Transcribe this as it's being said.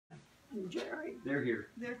and Jerry. They're here.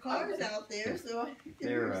 There are cars out there, so I think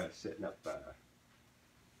They're setting up.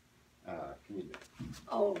 Can you?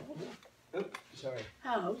 Oh, Oh, sorry.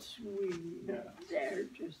 how sweet. Yeah. They're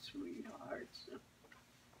just sweethearts.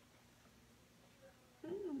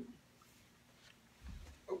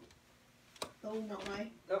 Oh my.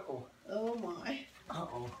 Uh-oh. Oh my.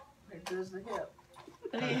 Uh-oh. It does the hip.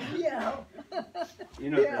 Yeah. You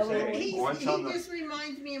know Yeah, what they say. He Once on the... just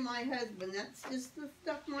reminds me of my husband. That's just the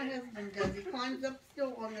stuff my husband does. He climbs up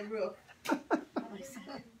still on the roof. I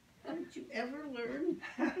said, don't you ever learn?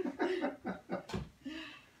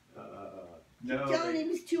 No. Telling him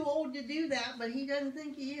he's too old to do that, but he doesn't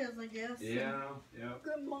think he is, I guess. Yeah, yeah.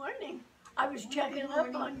 Good morning. I was checking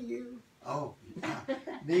up on you. Oh,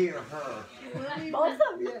 me or her? Both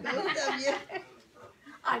of you. Both of you.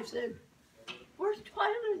 I said, where's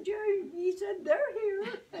Twyla and Jerry? He said, they're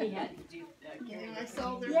here. He had to do Yeah, I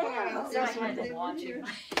saw their Yeah. files. So I That's had what to they watch were him.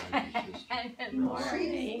 here.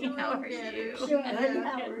 Morning. How are Better. you? She Good.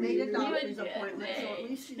 How are made a you? doctor's Good, appointment, so at thanks.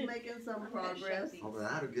 least she's making some progress. Oh, but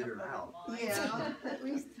that'll get her out. Yeah, at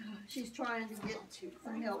least she's trying to get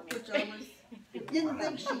some help, which I didn't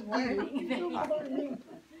think she would.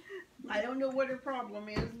 I don't know what her problem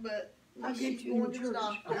is, but at I'll least get she's you going in to the church.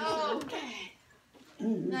 doctor. So Okay. she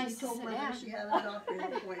Nice to told sit me down. that she had a doctor's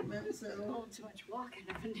appointment, so Oh, too much walking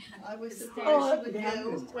up and down. I was the surprised stairs. she would yeah.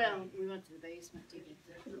 go. Well, we went to the basement to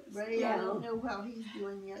get the Ray, Yeah. I don't know how he's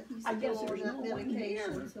doing yet. He's I guess still on there's that no one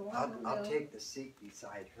medication, here. so I don't know. I'll take the seat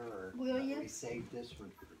beside her. Will you? We saved this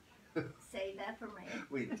one for Save that for me.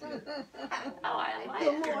 we did. Oh, I like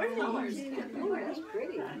Good the morning. colors. Good Oh, that's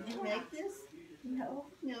pretty. Did you make this? No.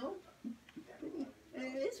 No?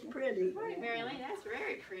 It's pretty. Marilyn, that's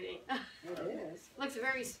very pretty. It is. Looks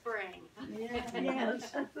very spring. Yeah.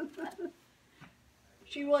 Yes.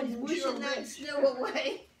 She She's wasn't wishing sure that which. snow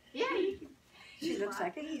away. Yeah, you She looks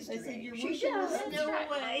like an Easter I said, egg. you're She wishing the does. snow Right.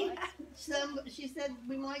 away. She said,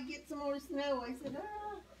 we might get some more snow. I said,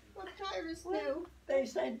 I'm tired of snow. They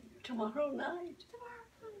said tomorrow night.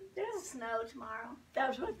 Yeah, Snow tomorrow.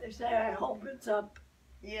 that's what they say. I hope it's up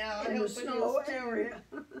Yeah, I in the hope it snow is too. area.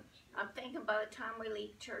 I'm thinking by the time we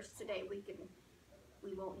leave church today,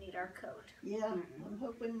 we won't need our coat. Yeah, I'm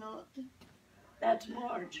hoping not. That's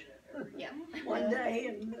March. Yeah. One day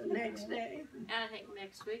and the next day. And I think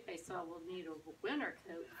next week they saw we'll need a winter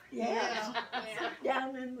coat. Yeah, Yeah.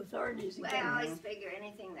 down in the 30s Well, I always again. figure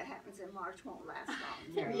anything that happens in March won't last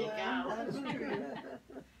long. There you Yeah, go. that's true.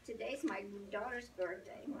 Today's my daughter's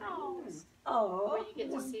birthday. My Oh. oldest. Oh, Will you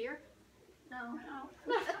get to see her? No.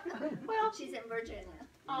 Well, She's in Virginia.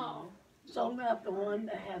 oh. so not the one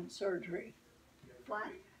that had surgery. What?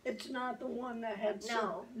 It's not the one that had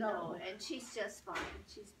surgery. No. And she's just fine.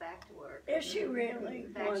 She's back to work. Is she really?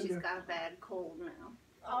 In fact, she's Wonder. got a bad cold now.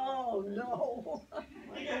 Oh, no.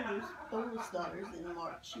 My oldest daughter's in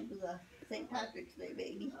March. She was a St. Patrick's Day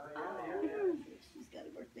baby. She's got a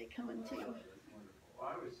birthday coming too.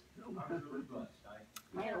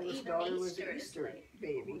 My Yeah, oldest even daughter was Easter an is Easter late.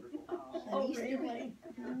 baby. Oh, Oh, Easter. really?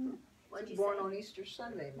 what'd you Born say? on Easter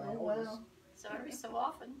Sunday, my Oh, oldest. wow. So every so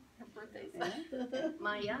often, her birthday's Yeah.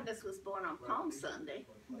 My youngest was born on Palm Sunday.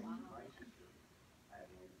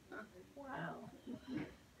 Wow.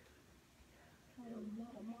 A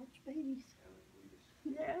lot of March babies.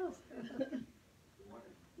 Yes.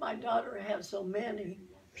 My daughter has so many.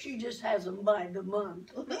 She just has them by the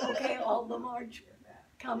month. Okay, all the March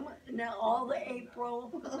come, now all the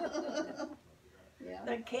April. Yeah.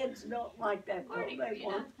 The kids don't like that though. Morning, They Rita.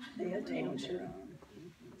 want the attention.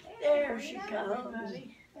 There she comes.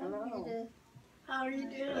 Hello. How are you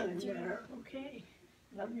doing there? Okay.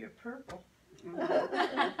 Love your purple.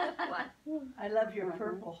 What? I love your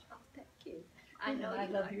purple. Oh, thank you. I know I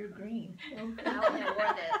you love like. your green. I only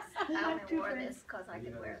wore this. I only wore this because I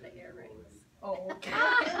could wear the earrings. Oh, okay.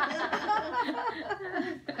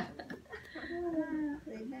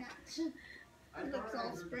 They match. It looks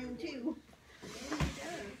all spring too.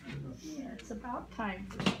 Yeah, it's about time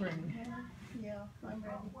for spring. Yeah, I'm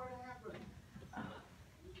ready.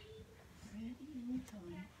 Ready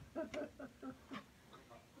anytime.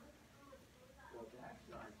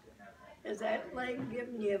 Is that leg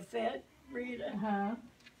giving you a fit, Rita? Huh?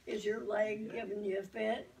 Is your leg giving you a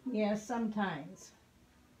fit? Yeah, sometimes.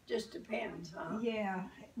 Just depends, huh? Yeah,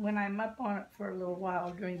 when I'm up on it for a little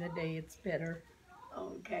while during the day, it's better.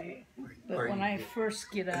 Okay. But Are when you I get-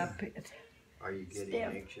 first get up, Are you getting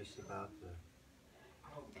Stiff. anxious about the?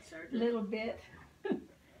 a little bit.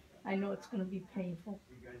 I know it's going to be painful.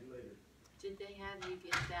 Did they have you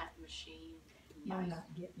get that machine? I'm not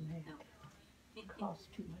getting that. No. It costs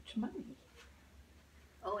too much money.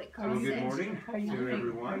 Oh, it Are Well, costs you good extra. morning Are you to gonna-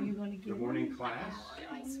 everyone. Are you going to get Good morning, class.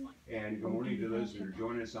 Nice one. And And good morning to those that are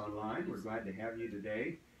joining us online. We're glad to have you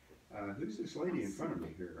today. Who's this lady in front of me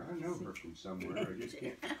here? I know her from somewhere. I just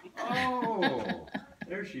can't. Oh,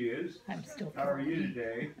 there she is. I'm still. How are you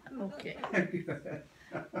today? Okay.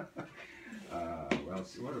 Well,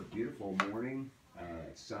 what a beautiful morning.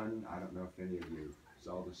 Sun, I don't know if any of you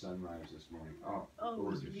saw the sunrise this morning. Oh, Oh, it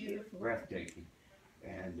was gorgeous. beautiful. Breathtaking.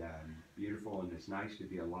 And beautiful, and it's nice to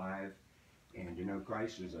be alive. And you know,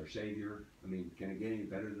 Christ is our Savior. I mean, can it get any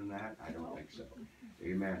better than that? I don't think so.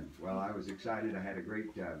 Amen. Well, I was excited. I had a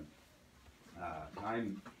great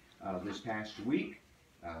time this past week,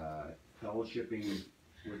 fellowshipping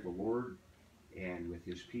with the Lord and with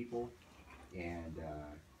His people, and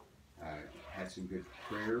had some good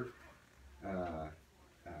prayer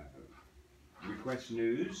request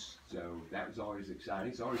news. So that was always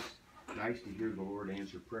exciting. It's always nice to hear the Lord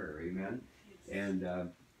answer prayer. Amen.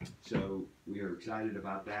 And so we are excited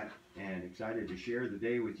about that, and excited to share the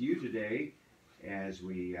day with you today as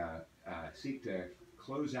we seek to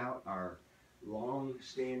close out our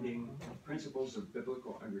long-standing principles of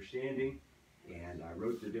biblical understanding. And I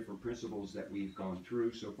wrote the different principles that we've gone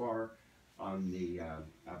through so far on the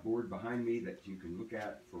board behind me that you can look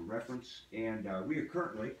at for reference. And we are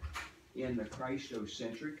currently in the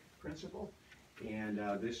Christocentric principle. And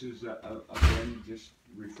this is, again, just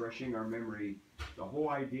refreshing our memory. The whole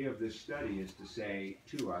idea of this study is to say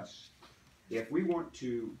to us, if we want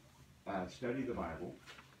to study the Bible,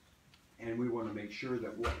 and we want to make sure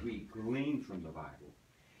that what we glean from the Bible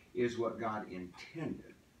is what God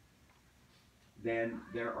intended, then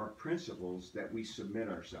there are principles that we submit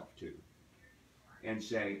ourselves to. And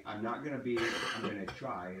say, I'm going to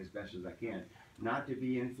try as best as I can, not to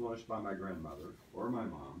be influenced by my grandmother, or my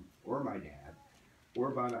mom, or my dad,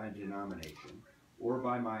 or by my denomination, or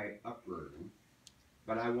by my upbringing,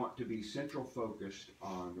 but I want to be central focused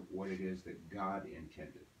on what it is that God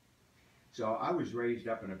intended. So I was raised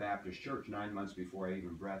up in a Baptist church 9 months before I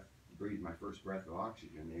even breathed my first breath of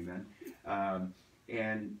oxygen, amen.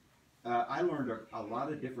 I learned a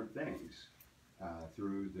lot of different things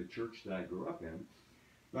through the church that I grew up in,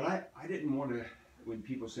 but I didn't want to, when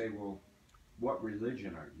people say, well, what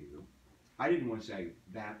religion are you? I didn't want to say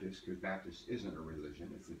Baptist, because Baptist isn't a religion,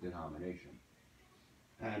 it's a denomination.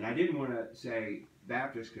 And I didn't want to say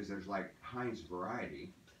Baptist because there's like Heinz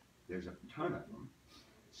variety. There's a ton of them.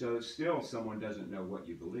 So still someone doesn't know what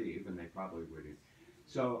you believe, and they probably wouldn't.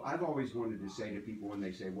 So I've always wanted to say to people when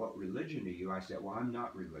they say, what religion are you? I say, well, I'm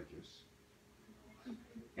not religious.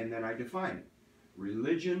 And then I define it.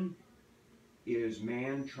 Religion is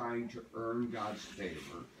man trying to earn God's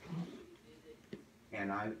favor.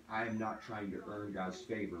 And I am not trying to earn God's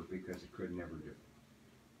favor because I could never do it.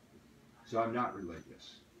 So I'm not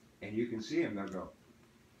religious. And you can see them, they'll go,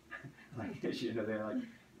 like this, you know, they're like,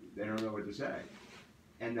 they don't know what to say.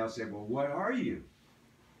 And they'll say, well, what are you?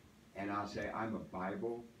 And I'll say, I'm a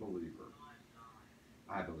Bible believer.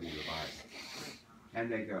 I believe the Bible. And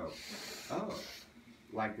they go, oh,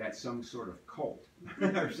 like that's some sort of cult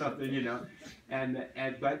or something, you know.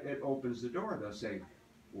 But it opens the door. They'll say,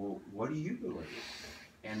 well, what do you believe?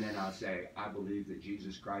 And then I'll say, I believe that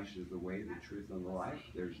Jesus Christ is the way, the truth, and the life.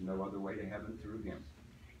 There's no other way to heaven through Him.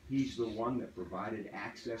 He's the one that provided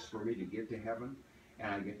access for me to get to heaven,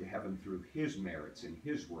 and I get to heaven through His merits and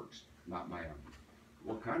His works, not my own.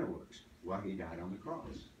 What kind of works? Well, He died on the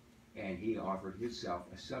cross, and He offered Himself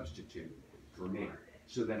a substitute for me,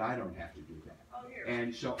 so that I don't have to do that.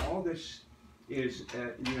 And so all this is,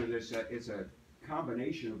 it's a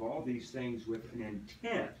combination of all these things with an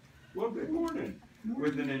intent. Well, good morning.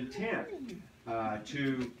 With an intent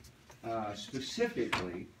to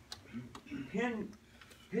specifically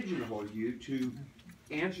pigeonhole you to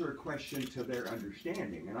answer a question to their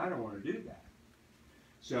understanding, and I don't want to do that.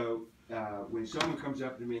 So when someone comes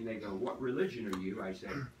up to me and they go, what religion are you? I say,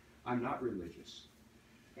 I'm not religious.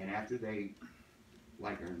 And after they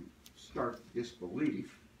start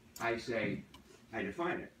disbelief, I say, I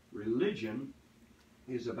define it. Religion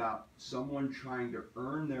is about someone trying to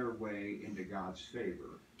earn their way into God's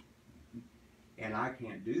favor. And I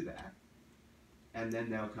can't do that. And then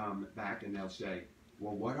they'll come back and they'll say,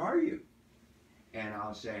 well, what are you? And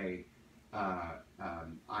I'll say, I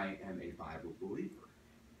am a Bible believer.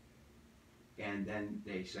 And then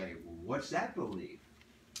they say, well, what's that belief?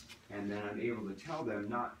 And then I'm able to tell them,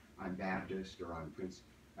 not I'm Baptist or I'm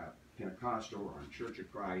Pentecostal or I'm Church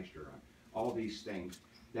of Christ or I'm all these things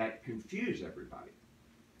that confuse everybody.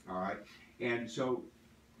 All right? And so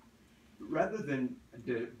rather than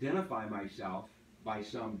identify myself by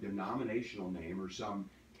some denominational name or some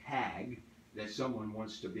tag that someone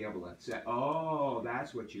wants to be able to say, oh,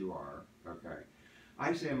 that's what you are, okay,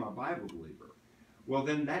 I say I'm a Bible believer. Well,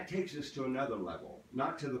 then that takes us to another level,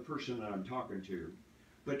 not to the person that I'm talking to,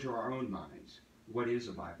 but to our own minds. What is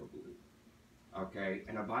a Bible believer? Okay,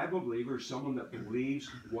 and a Bible believer is someone that believes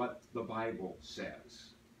what the Bible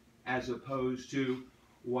says, as opposed to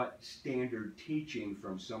what standard teaching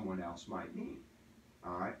from someone else might mean.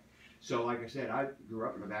 All right? So like I said, I grew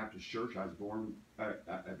up in a Baptist church. I was born,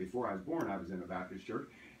 before I was born, I was in a Baptist church.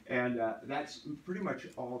 And that's pretty much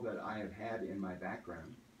all that I have had in my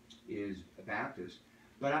background is Baptist.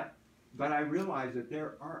 But I realize that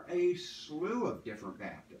there are a slew of different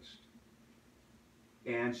Baptists.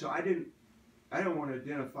 And so I don't want to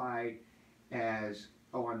identify as,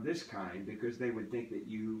 oh, I'm this kind, because they would think that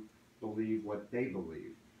you believe what they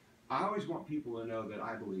believe. I always want people to know that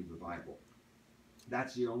I believe the Bible.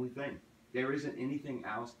 That's the only thing. There isn't anything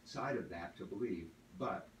outside of that to believe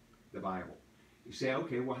but the Bible. You say,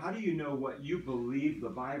 okay, well, how do you know what you believe the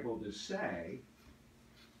Bible to say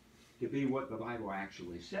to be what the Bible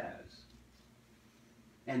actually says?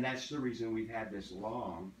 And that's the reason we've had this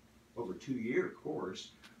long, over 2-year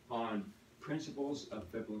course on principles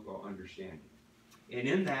of biblical understanding. And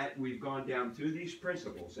in that, we've gone down through these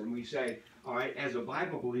principles, and we say, all right, as a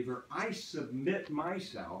Bible believer, I submit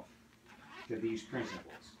myself to these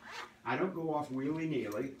principles. I don't go off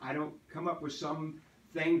willy-nilly. I don't come up with some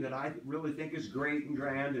thing that I really think is great and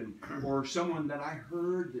grand, and or someone that I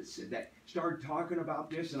heard that started talking about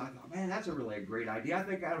this, and I thought, man, that's a great idea. I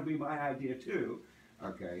think that'll be my idea too.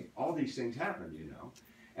 Okay, all these things happen, you know.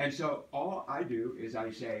 And so all I do is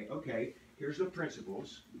I say, okay, here's the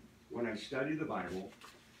principles when I study the Bible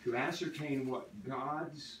to ascertain what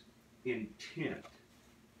God's intent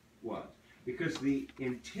was. Because the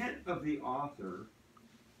intent of the author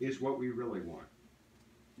is what we really want,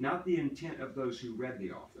 not the intent of those who read the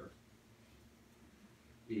author.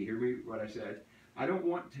 Do you hear me, what I said? I don't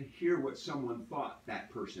want to hear what someone thought that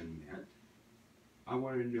person meant. I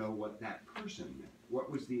want to know what that person meant. What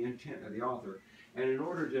was the intent of the author? And in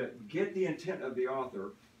order to get the intent of the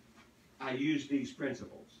author, I use these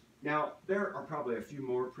principles. Now, there are probably a few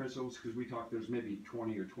more principles, because we talked there's maybe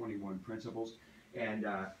 20 or 21 principles, and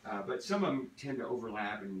but some of them tend to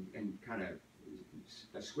overlap and kind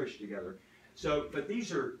of squish together. So, but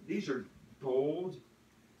these are bold,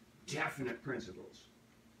 definite principles.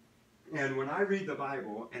 And when I read the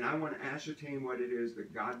Bible and I want to ascertain what it is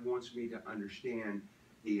that God wants me to understand,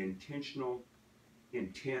 the intentional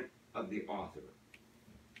intent of the author.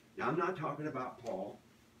 Now, I'm not talking about Paul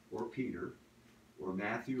or Peter or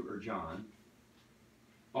Matthew or John.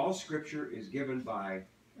 All Scripture is given by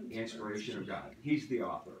inspiration of God. He's the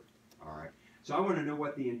author. All right. So I want to know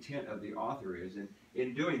what the intent of the author is, and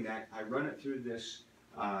in doing that, I run it through this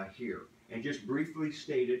here. And just briefly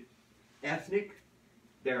stated, ethnic,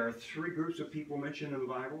 there are 3 groups of people mentioned in the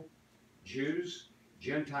Bible: Jews,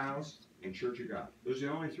 Gentiles, and Church of God. Those are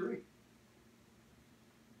the only 3.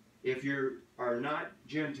 If you are not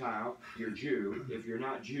Gentile, you're Jew. If you're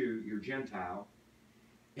not Jew, you're Gentile.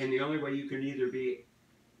 And the only way you can either be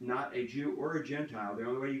not a Jew or a Gentile, the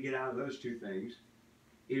only way you get out of those 2 things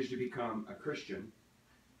is to become a Christian,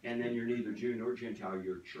 and then you're neither Jew nor Gentile,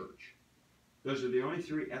 you're church. Those are the only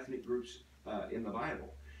 3 ethnic groups in the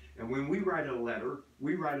Bible. And when we write a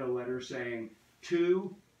letter saying,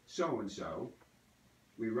 to so-and-so,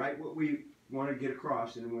 we write what we want to get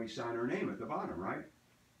across, and then we sign our name at the bottom, right?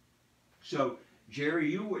 So,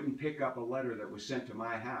 Jerry, you wouldn't pick up a letter that was sent to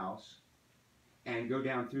my house and go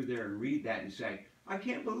down through there and read that and say, I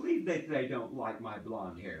can't believe that they don't like my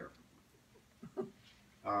blonde hair.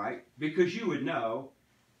 All right? Because you would know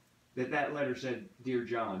that that letter said, Dear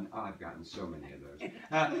John. Oh, I've gotten so many of those.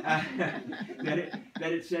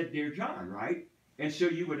 that it said, Dear John, right? And so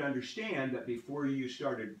you would understand that before you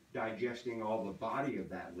started digesting all the body of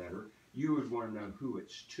that letter, you would want to know who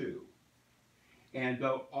it's to. And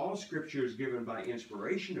though all Scripture is given by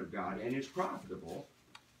inspiration of God and is profitable,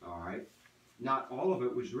 all right, not all of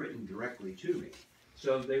it was written directly to me.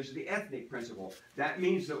 So there's the ethnic principle. That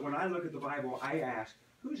means that when I look at the Bible, I ask,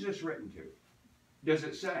 who's this written to? Does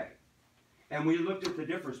it say? And we looked at the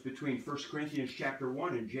difference between 1 Corinthians chapter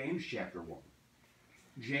 1 and James chapter 1.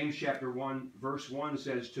 James chapter 1, verse 1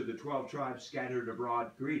 says, to the 12 tribes scattered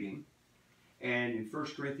abroad, greeting. And in 1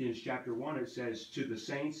 Corinthians chapter 1, it says, to the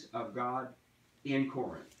saints of God in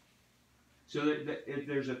Corinth. So that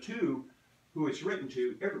there's a to who it's written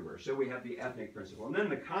to everywhere. So we have the ethnic principle. And then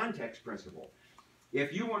the context principle.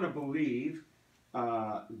 If you want to believe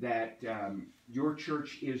that your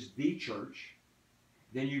church is the church,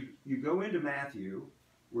 then you go into Matthew,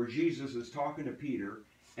 where Jesus is talking to Peter,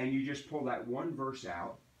 and you just pull that one verse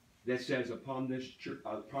out that says, upon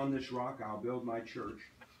this rock I'll build my church,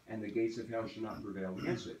 and the gates of hell shall not prevail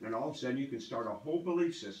against it. And all of a sudden you can start a whole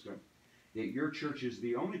belief system that your church is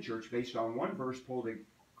the only church based on one verse pulled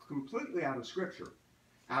completely out of Scripture,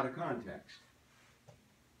 out of context.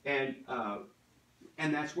 And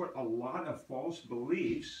that's what a lot of false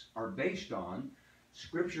beliefs are based on,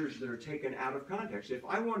 scriptures that are taken out of context. If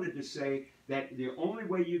I wanted to say that the only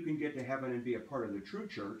way you can get to heaven and be a part of the true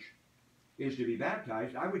church is to be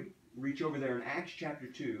baptized, I would reach over there in Acts chapter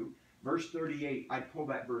 2, verse 38. I'd pull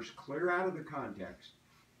that verse clear out of the context,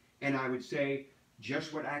 and I would say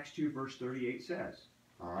just what Acts 2, verse 38 says.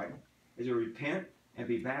 All right? Is to repent and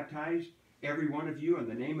be baptized, every one of you, in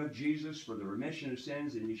the name of Jesus for the remission of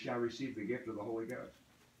sins, and you shall receive the gift of the Holy Ghost.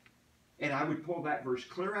 And I would pull that verse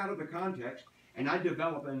clear out of the context, and I'd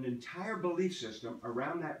develop an entire belief system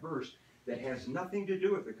around that verse that has nothing to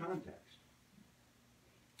do with the context.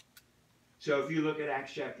 So if you look at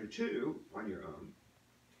Acts chapter 2 on your own,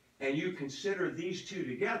 and you consider these two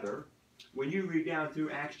together, when you read down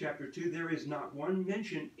through Acts chapter 2, there is not one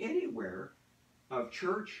mention anywhere of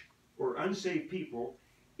church or unsaved people.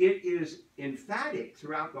 It is emphatic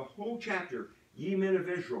throughout the whole chapter. Ye men of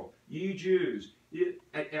Israel, ye Jews,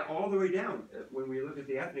 all the way down. When we look at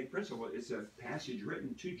the ethnic principle, it's a passage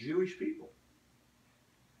written to Jewish people.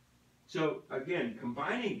 So again,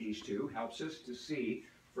 combining these two helps us to see,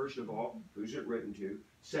 first of all, who's it written to?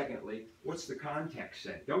 Secondly, what's the context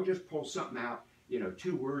say? Don't just pull something out,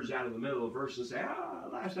 2 words out of the middle of a verse and say,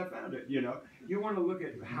 last I found it, You want to look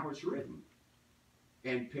at how it's written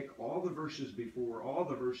and pick all the verses before, all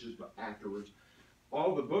the verses afterwards,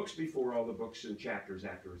 all the books before, all the books and chapters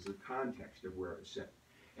afterwards, the context of where it's set.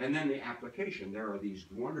 And then the application. There are these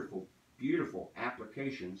wonderful, beautiful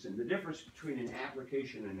applications. And the difference between an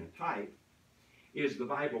application and a type is the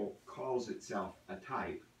Bible calls itself a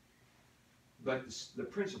type, but the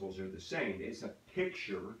principles are the same. It's a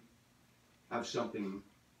picture of something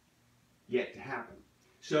yet to happen.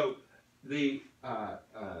 So the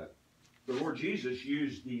Lord Jesus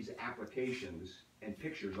used these applications and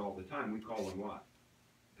pictures all the time. We call them what?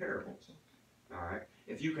 Parables. All right.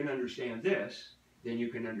 If you can understand this, then you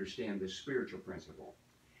can understand this spiritual principle.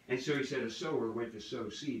 And so he said a sower went to sow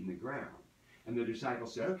seed in the ground. And the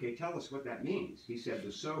disciples said, okay, tell us what that means. He said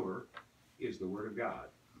the sower is the Word of God.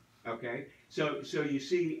 Okay? So you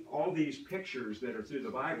see all these pictures that are through the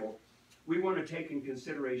Bible. We want to take in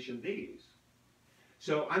consideration these.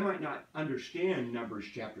 So I might not understand Numbers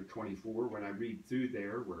chapter 24 when I read through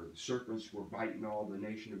there where the serpents were biting all the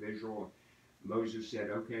nation of Israel. Moses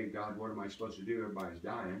said, okay, God, what am I supposed to do? Everybody's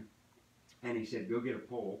dying. And he said, go get a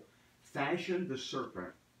pole, fashion the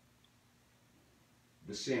serpent,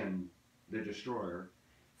 the sin, the destroyer,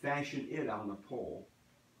 fashion it on the pole,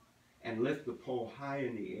 and lift the pole high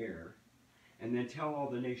in the air, and then tell all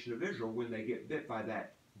the nation of Israel when they get bit by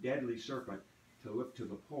that deadly serpent to look to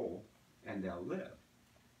the pole, and they'll live.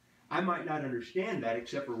 I might not understand that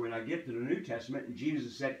except for when I get to the New Testament and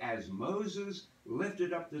Jesus said, as Moses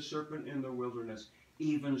lifted up the serpent in the wilderness,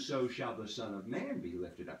 even so shall the Son of Man be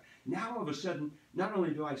lifted up. Now all of a sudden, not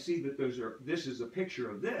only do I see that this is a picture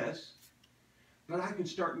of this, but I can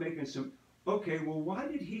start making some, okay, well, why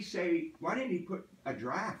didn't he put a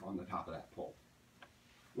giraffe on the top of that pole?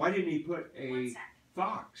 Why didn't he put a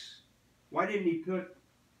fox? Why didn't he put,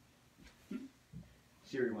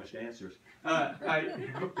 Siri wants to answer us.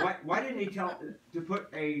 Why didn't he tell to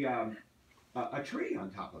put a tree on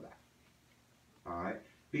top of that? All right,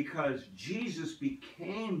 because Jesus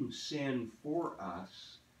became sin for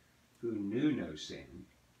us who knew no sin,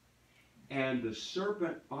 and the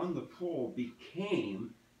serpent on the pole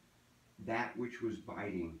became that which was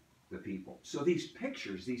biting the people. So these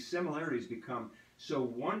pictures, these similarities become so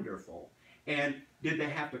wonderful. And did they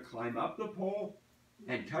have to climb up the pole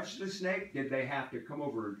and touch the snake? Did they have to come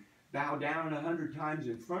over and bow down 100 times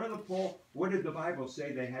in front of the pole? What did the Bible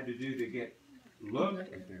say they had to do to get look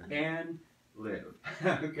and live?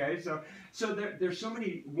 Okay, so there's so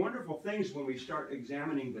many wonderful things when we start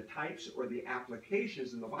examining the types or the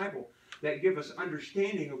applications in the Bible that give us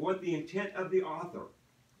understanding of what the intent of the author,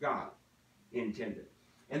 God, intended.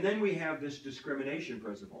 And then we have this discrimination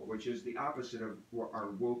principle, which is the opposite of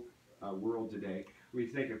our woke world today. We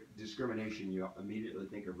think of discrimination, you immediately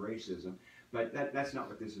think of racism, but that's not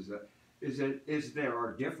what this is. Is there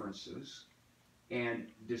are differences, and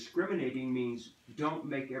discriminating means don't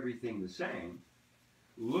make everything the same.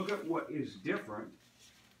 Look at what is different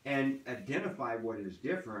and identify what is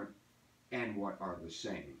different and what are the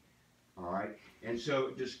same. All right? And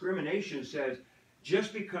so discrimination says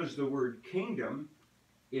just because the word kingdom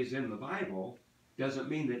is in the Bible doesn't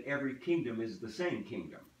mean that every kingdom is the same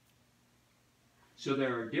kingdom. So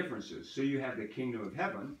there are differences. So you have the kingdom of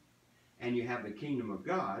heaven and you have the kingdom of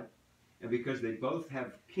God. And because they both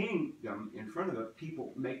have kingdom in front of it,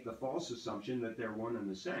 people make the false assumption that they're one and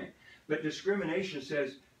the same. But discrimination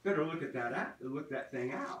says, better look at that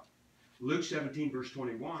thing out. Luke 17 verse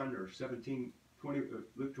 21 or 20,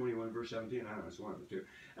 Luke 21 verse 17, I don't know, it's one of the two.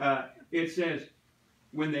 It says,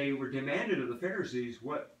 when they were demanded of the Pharisees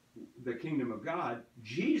what the kingdom of God,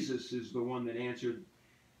 Jesus is the one that answered,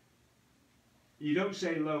 you don't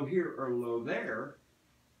say lo here or lo there,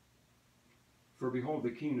 for behold, the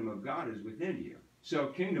kingdom of God is within you. So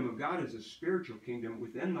kingdom of God is a spiritual kingdom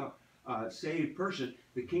within the saved person.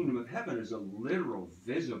 The kingdom of heaven is a literal,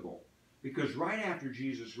 visible. Because right after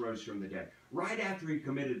Jesus rose from the dead, right after he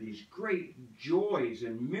committed these great joys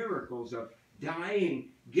and miracles of dying,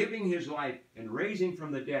 giving his life, and raising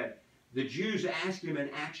from the dead, the Jews asked him in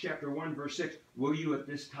Acts chapter 1 verse 6, will you at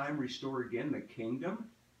this time restore again the kingdom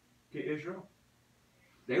to Israel?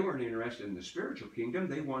 They weren't interested in the spiritual kingdom.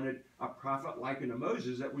 They wanted a prophet like unto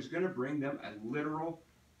Moses that was going to bring them a literal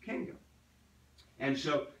kingdom. And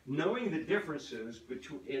so knowing the differences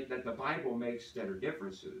between, that the Bible makes that are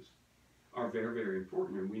differences are very, very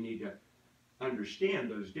important. And we need to understand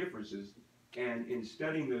those differences. And in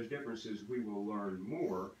studying those differences, we will learn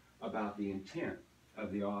more about the intent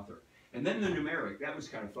of the author. And then the numeric, that was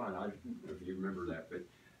kind of fun. I don't know if you remember that, but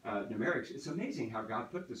numerics, it's amazing how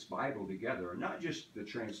God put this Bible together, not just the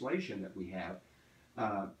translation that we have,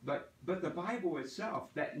 but the Bible itself,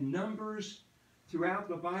 that numbers throughout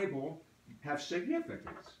the Bible have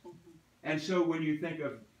significance. And so when you think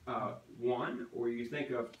of 1, or you think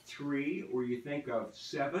of 3, or you think of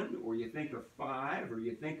 7, or you think of 5, or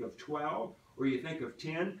you think of 12, or you think of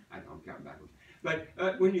 10, I know I'm counting backwards, but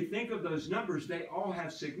when you think of those numbers, they all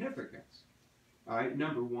have significance. All right,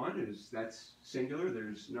 number 1 is, that's singular.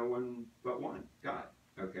 There's no one but one, God.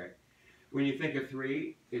 Okay. When you think of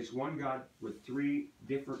 3, it's one God with 3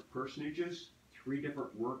 different personages, 3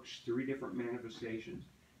 different works, 3 different manifestations.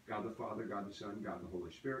 God the Father, God the Son, God the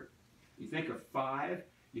Holy Spirit. You think of 5,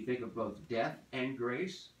 you think of both death and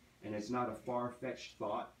grace, and it's not a far-fetched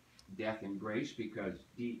thought, death and grace, because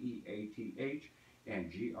D-E-A-T-H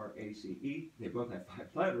and G-R-A-C-E, they both have 5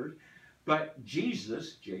 letters. But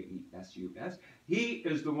Jesus, J-E-S-U-S, he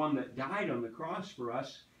is the one that died on the cross for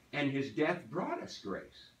us, and his death brought us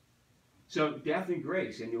grace. So death and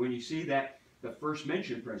grace, and when you see that, the first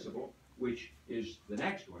mention principle, which is the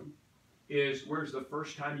next one, is where's the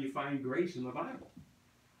first time you find grace in the Bible?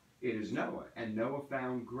 It is Noah, and Noah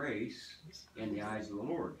found grace in the eyes of the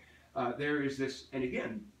Lord. There is this, and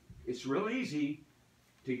again, it's real easy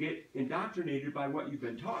to get indoctrinated by what you've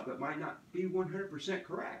been taught that might not be 100%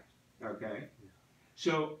 correct. Okay?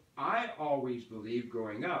 So I always believed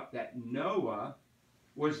growing up that Noah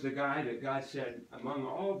was the guy that God said, among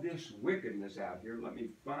all this wickedness out here, let me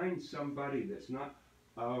find somebody that's not,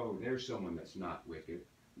 oh, there's someone that's not wicked.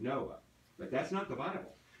 Noah. But that's not the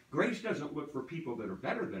Bible. Grace doesn't look for people that are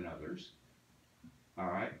better than others. All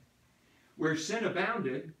right? Where sin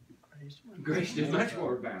abounded, grace did much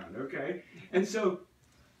more abound. Okay? And so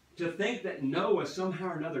to think that Noah somehow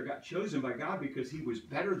or another got chosen by God because he was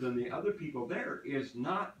better than the other people there is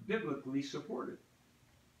not biblically supported.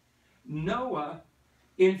 Noah,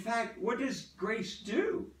 in fact, what does grace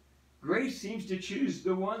do? Grace seems to choose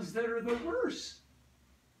the ones that are the worst.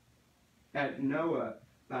 And Noah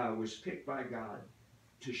was picked by God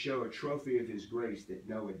to show a trophy of his grace that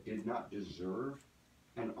Noah did not deserve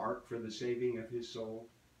an ark for the saving of his soul,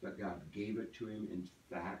 but God gave it to him in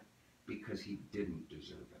fact because he didn't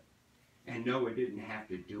deserve it. And Noah didn't have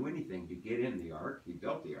to do anything to get in the ark. He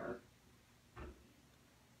built the ark.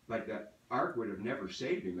 But the ark would have never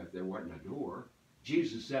saved him if there wasn't a door.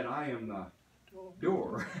 Jesus said, I am the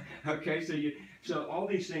door. Okay, so all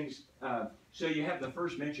these things, so you have the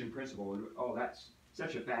first mention principle. And, oh, that's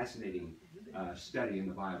such a fascinating study in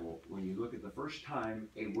the Bible. When you look at the first time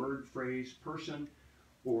a word, phrase, person,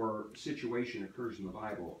 or situation occurs in the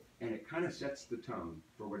Bible, and it kind of sets the tone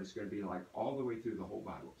for what it's going to be like all the way through the whole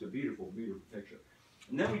Bible. It's a beautiful, beautiful picture.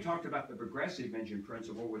 And then we talked about the progressive mention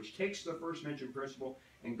principle, which takes the first mention principle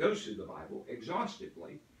and goes through the Bible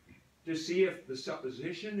exhaustively to see if the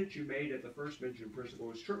supposition that you made at the first mention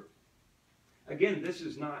principle is true. Again, this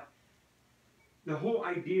is not, the whole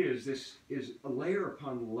idea is this is a layer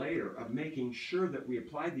upon layer of making sure that we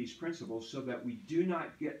apply these principles so that we do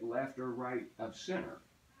not get left or right of center.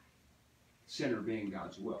 Center being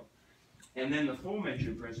God's will. And then the full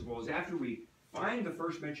mention principle is after we find the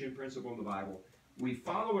first mention principle in the Bible, we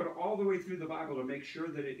follow it all the way through the Bible to make sure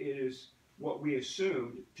that it is what we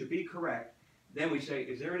assumed to be correct. Then we say,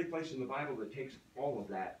 is there any place in the Bible that takes all of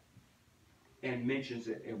that and mentions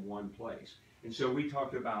it in one place? And so we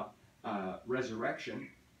talked about resurrection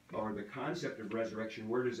or the concept of resurrection,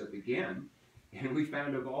 where does it begin? And we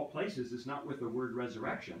found of all places it's not with the word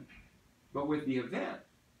resurrection, but with the event.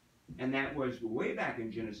 And that was way back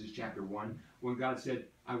in Genesis chapter 1 when God said,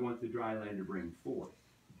 I want the dry land to bring forth.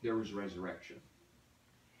 There was resurrection.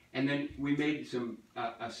 And then we made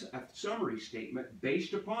a summary statement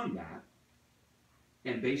based upon that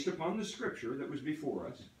and based upon the scripture that was before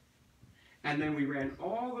us. And then we ran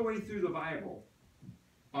all the way through the Bible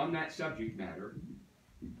on that subject matter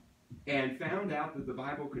and found out that the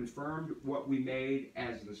Bible confirmed what we made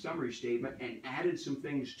as the summary statement and added some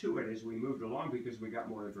things to it as we moved along because we got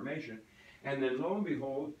more information. And then lo and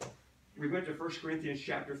behold, we went to 1 Corinthians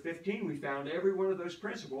chapter 15. We found every one of those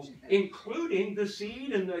principles, including the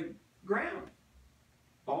seed and the ground,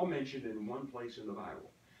 all mentioned in one place in the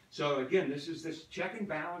Bible. So again, this is this check and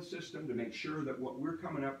balance system to make sure that what we're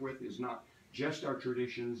coming up with is not just our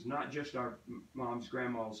traditions, not just our moms,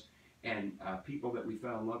 grandmas, and people that we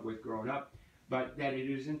fell in love with growing up, but that it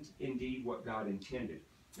isn't indeed what God intended.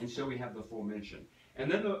 And so we have the full mention.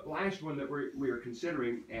 And then the last one that we are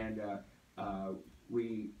considering and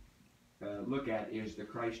we look at is the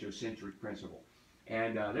Christocentric principle.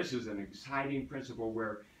 And this is an exciting principle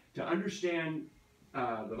where to understand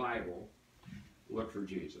the Bible, look for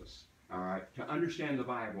Jesus. All right? To understand the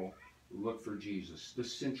Bible, look for Jesus. The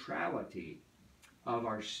centrality of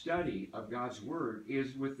our study of God's Word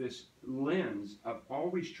is with this lens of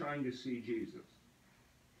always trying to see Jesus.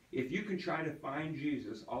 If you can try to find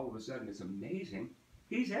Jesus, all of a sudden it's amazing.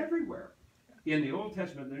 He's everywhere. In the Old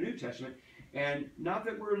Testament and the New Testament. And not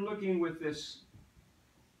that we're looking with this,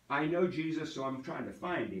 I know Jesus, so I'm trying to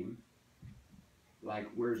find him. Like,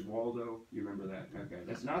 where's Waldo? You remember that? Okay,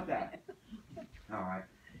 that's not that. All right.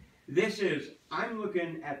 This is, I'm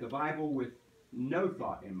looking at the Bible with no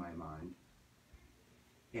thought in my mind,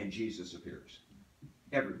 and Jesus appears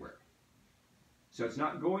everywhere. So it's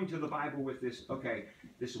not going to the Bible with this, okay,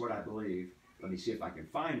 this is what I believe. Let me see if I can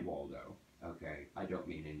find Waldo. Okay, I don't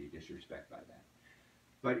mean any disrespect by that.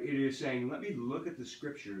 But it is saying, let me look at the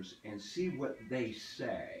scriptures and see what they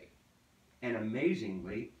say. And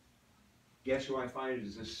amazingly, guess who I find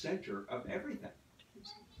is the center of everything?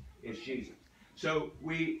 It's Jesus. So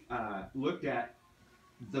we looked at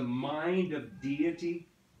the mind of deity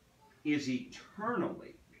is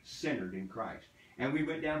eternally centered in Christ. And we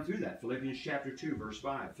went down through that. Philippians chapter 2, verse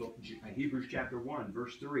 5. Hebrews chapter 1,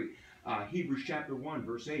 verse 3. Hebrews chapter 1,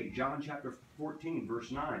 verse 8. John chapter 14,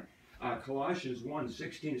 verse 9. Colossians 1,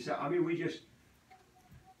 16. So, I mean, we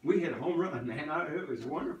hit a home run, man. It was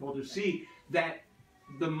wonderful to see that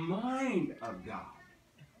the mind of God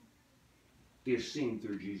is seen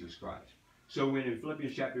through Jesus Christ. So when in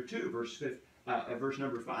Philippians chapter 2, verse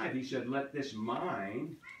number 5, he said, let this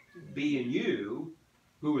mind be in you,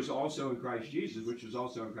 who is also in Christ Jesus, which was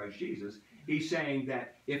also in Christ Jesus. He's saying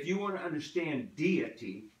that if you want to understand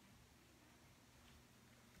deity,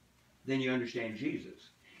 then you understand Jesus.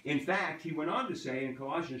 In fact, he went on to say in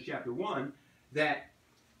Colossians chapter 1 that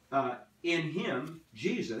in him,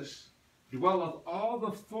 Jesus, dwelleth all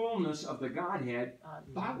the fullness of the Godhead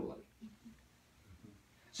bodily.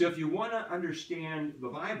 So if you want to understand the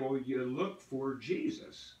Bible, you look for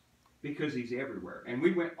Jesus because he's everywhere. And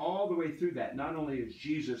we went all the way through that. Not only is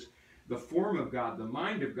Jesus the form of God, the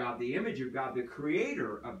mind of God, the image of God, the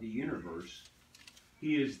creator of the universe,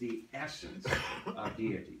 he is the essence of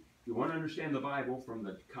deity. If you want to understand the Bible from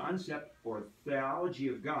the concept or theology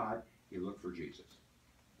of God, you look for Jesus.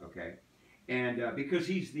 Okay? And because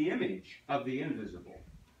he's the image of the invisible.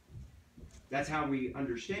 That's how we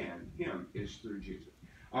understand him, is through Jesus.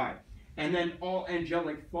 All right. And then all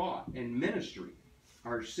angelic thought and ministry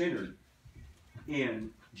are centered in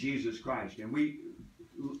Jesus Christ. And we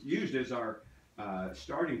used as our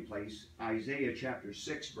starting place Isaiah chapter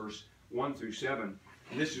 6, verse 1 through 7.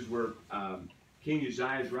 This is where King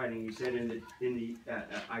Uzziah is writing. He said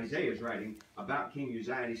Isaiah is writing about King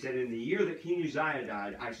Uzziah. And he said, in the year that King Uzziah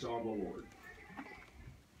died, I saw the Lord.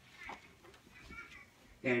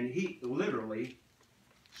 And he literally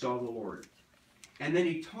saw the Lord. And then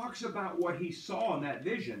he talks about what he saw in that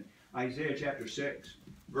vision. Isaiah chapter 6,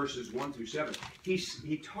 verses 1 through 7.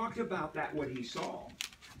 He talked about that, what he saw.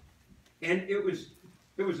 And it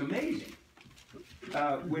was amazing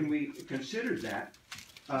when we considered that.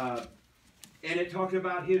 And it talked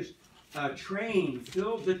about his train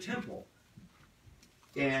filled the temple.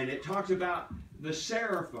 And it talked about the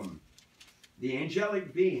seraphim, the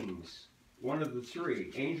angelic beings, one of the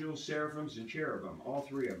three, angels, seraphims, and cherubim. All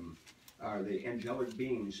three of them are the angelic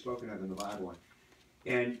beings spoken of in the Bible.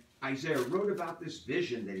 And Isaiah wrote about this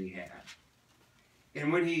vision that he had.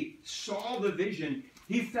 And when he saw the vision,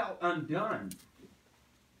 he felt undone.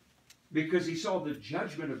 because he saw the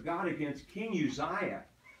judgment of God against King Uzziah.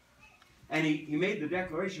 And he made the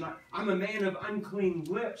declaration, I'm a man of unclean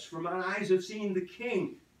lips, for my eyes have seen the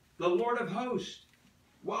King, the Lord of hosts.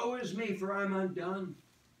 Woe is me, for I'm undone.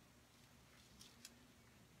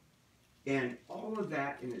 And all of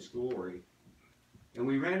that in its glory. And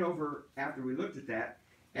we ran over, after we looked at that,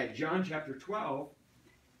 at John chapter 12,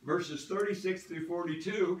 verses 36 through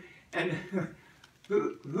 42. And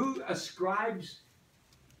who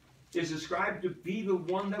is ascribed to be the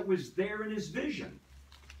one that was there in his vision?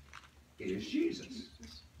 It is Jesus.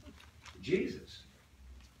 Jesus.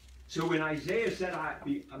 So when Isaiah said,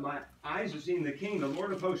 my eyes have seen the King, the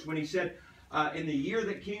Lord of hosts, when he said, in the year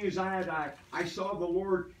that King Uzziah died, I saw the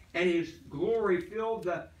Lord and his glory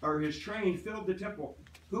his train filled the temple.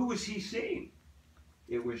 Who was he seeing?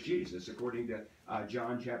 It was Jesus, according to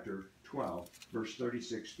John chapter 12, verse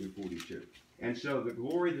 36 through 42. And so the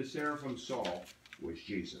glory the seraphim saw was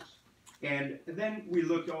Jesus. And then we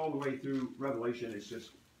looked all the way through Revelation. It's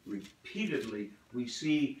just repeatedly we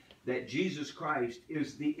see that Jesus Christ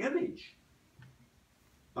is the image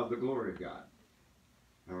of the glory of God.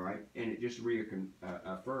 All right? And it just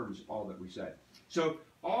affirms all that we said. So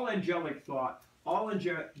all angelic thought, all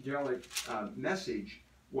angelic message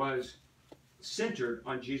was centered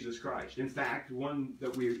on Jesus Christ. In fact, one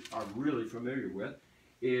that we are really familiar with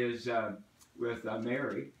is with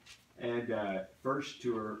Mary. And first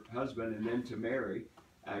to her husband and then to Mary,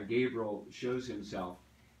 Gabriel shows himself.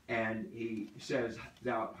 And he says,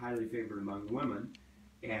 thou art highly favored among women,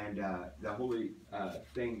 and the holy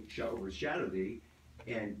thing shall overshadow thee,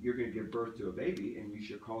 and you're going to give birth to a baby, and you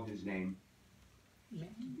shall call his name.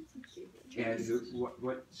 And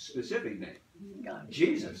what specific name? God.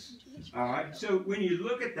 Jesus. All right. So when you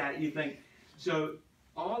look at that, you think, so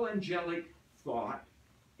all angelic thought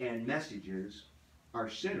and messages are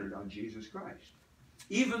centered on Jesus Christ.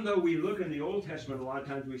 Even though we look in the Old Testament, a lot of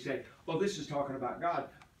times we say, oh, this is talking about God.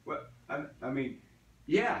 Well, I mean,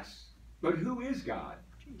 yes, but who is God?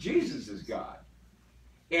 Jesus is God.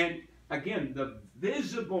 And again, the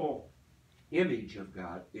visible image of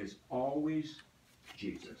God is always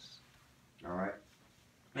Jesus. All right?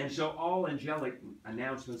 And so all angelic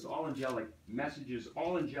announcements, all angelic messages,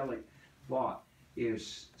 all angelic thought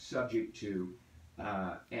is subject to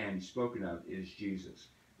and spoken of is Jesus.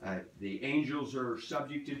 The angels are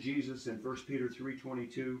subject to Jesus in 1 Peter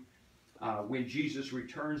 3:22. When Jesus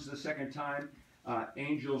returns the second time,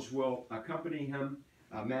 angels will accompany him,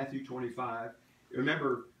 Matthew 25.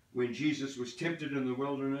 Remember, when Jesus was tempted in the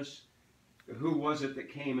wilderness, who was it that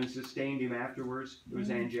came and sustained him afterwards? It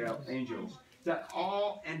was angels. That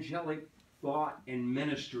all angelic thought and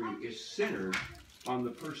ministry is centered on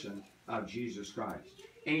the person of Jesus Christ.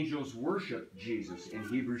 Angels worship Jesus in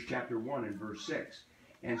Hebrews chapter 1 and verse 6.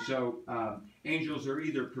 And so angels are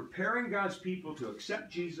either preparing God's people to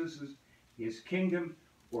accept his kingdom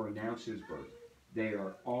or announce his birth. They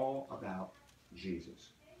are all about Jesus.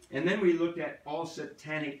 And then we looked at all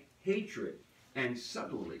satanic hatred and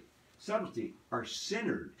subtlety are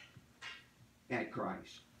centered at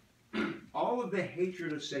Christ. All of the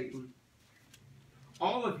hatred of Satan,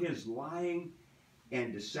 all of his lying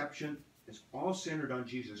and deception is all centered on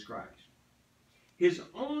Jesus Christ. His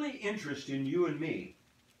only interest in you and me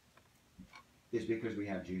is because we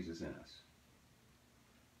have Jesus in us.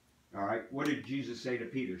 All right, what did Jesus say to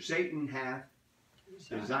Peter? Satan hath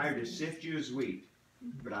desired to sift you as wheat,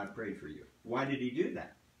 but I prayed for you. Why did he do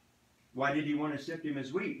that? Why did he want to sift him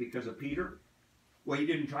as wheat? Because of Peter? Well, he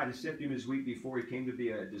didn't try to sift him as wheat before he came to be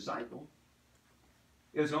a disciple.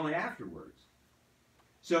 It was only afterwards.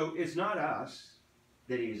 So it's not us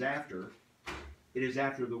that he is after. It is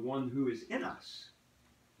after the one who is in us.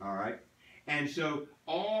 All right? And so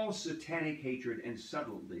all satanic hatred and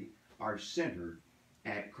subtlety are centered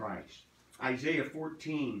at Christ. Isaiah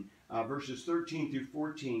 14, verses 13 through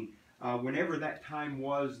 14, whenever that time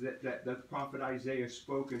was that the prophet Isaiah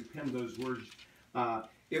spoke and penned those words,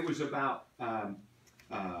 it was about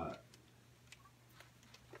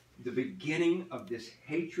the beginning of this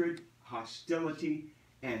hatred, hostility,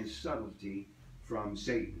 and subtlety from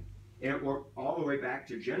Satan. And it went all the way back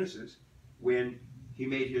to Genesis when he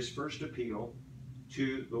made his first appeal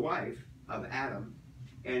to the wife of Adam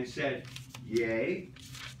and said, yea,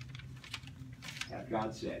 hath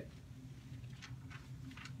God said.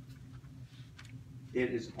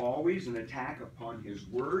 It is always an attack upon his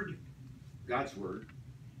word, God's word,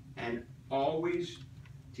 and always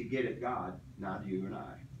to get at God, not you and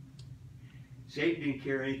I. Satan didn't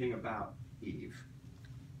care anything about Eve.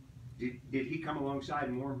 Did he come alongside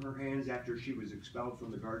and warm her hands after she was expelled from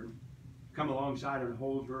the garden? Come alongside and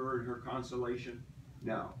hold her in her consolation?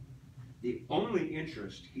 No. The only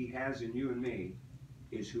interest he has in you and me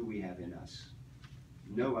is who we have in us.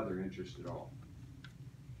 No other interest at all.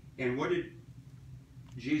 And what did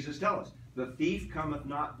Jesus tell us? The thief cometh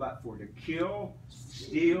not but for to kill,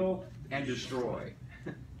 steal, and destroy.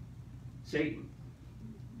 Satan.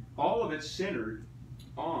 All of it centered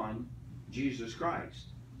on Jesus Christ.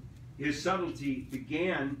 His subtlety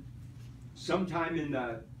began sometime in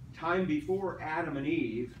the time before Adam and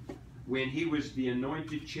Eve, when he was the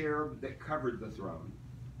anointed cherub that covered the throne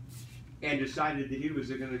and decided that he was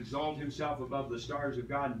going to exalt himself above the stars of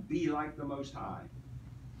God and be like the Most High.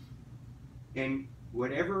 And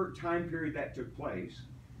whatever time period that took place,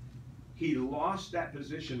 he lost that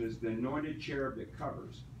position as the anointed cherub that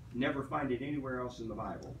covers. Never find it anywhere else in the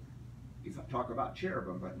Bible. You talk about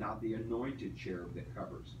cherubim, but not the anointed cherub that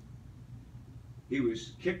covers. He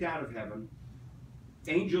was kicked out of heaven.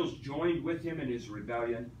 Angels joined with him in his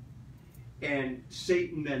rebellion. And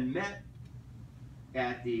Satan then met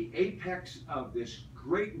at the apex of this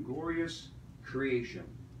great and glorious creation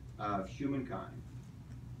of humankind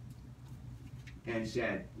and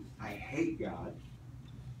said, I hate God,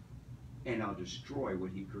 and I'll destroy what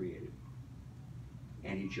he created.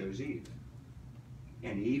 And he chose Eve.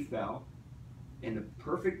 And Eve fell in the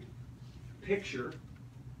perfect picture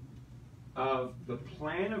of the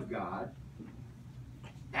plan of God.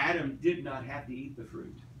 Adam did not have to eat the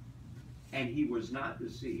fruit, and he was not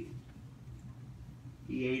deceived.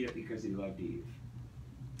 He ate it because he loved Eve.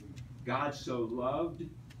 God so loved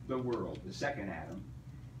the world, the second Adam,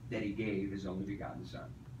 that he gave his only begotten Son.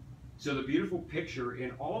 So the beautiful picture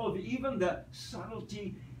in all of even the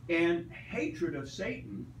subtlety and hatred of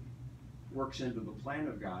Satan works into the plan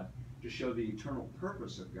of God to show the eternal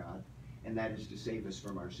purpose of God, and that is to save us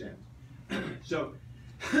from our sins. So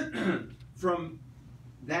from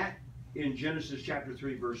that in Genesis chapter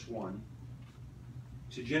 3 verse 1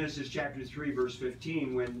 to Genesis chapter 3 verse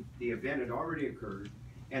 15, when the event had already occurred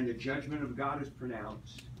and the judgment of God is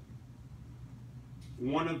pronounced,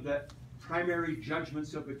 one of the primary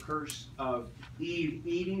judgments of the curse of Eve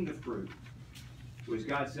eating the fruit was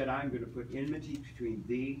God said, I'm going to put enmity between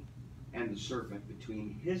thee and the serpent,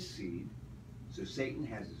 between his seed, so Satan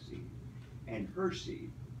has a seed, and her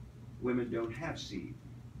seed. Women don't have seed.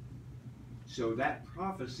 So that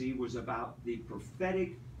prophecy was about the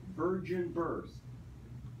prophetic virgin birth.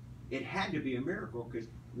 It had to be a miracle because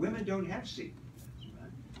women don't have seed.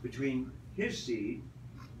 Between his seed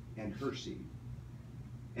and her seed.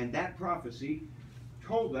 And that prophecy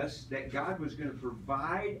told us that God was going to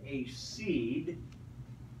provide a seed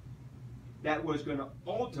that was going to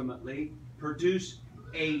ultimately produce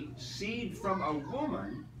a seed from a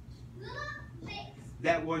woman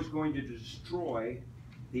that was going to destroy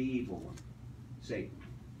the evil one, Satan.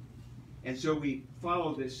 And so we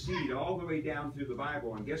follow this seed all the way down through the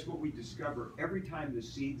Bible, and guess what we discover every time the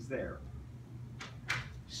seed's there?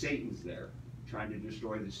 Satan's there, trying to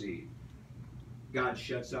destroy the seed. God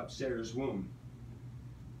shuts up Sarah's womb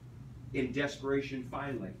in desperation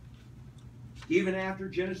finally. Even after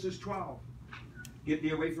Genesis 12, get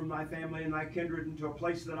thee away from thy family and thy kindred into a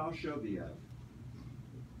place that I'll show thee of.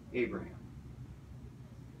 Abraham.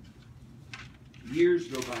 Years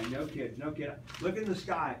go by, no kids, no kid. Look in the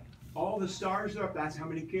sky. All the stars are up. That's how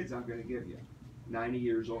many kids I'm going to give you. 90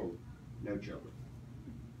 years old, no children.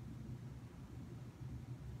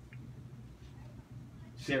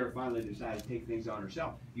 Sarah finally decided to take things on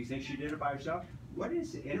herself. You think she did it by herself? What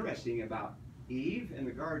is interesting about Eve in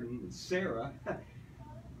the garden and Sarah,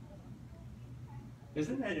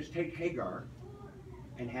 isn't that just take Hagar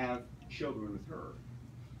and have children with her?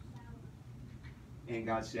 And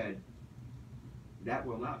God said, that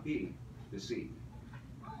will not be the seed.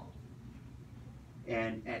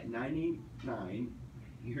 And at 99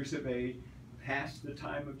 years of age, past the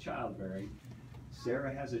time of childbearing,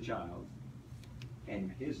 Sarah has a child,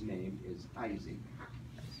 and his name is Isaac.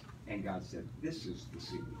 And God said, this is the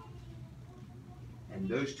seed. And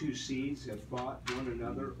those two seeds have fought one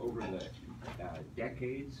another over the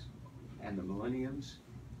decades and the millenniums,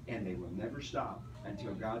 and they will never stop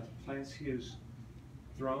until God plants his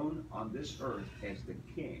throne on this earth as the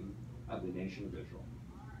king of the nation of Israel.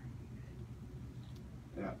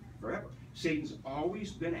 Forever. Satan's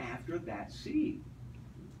always been after that seed.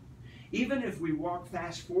 Even if we walk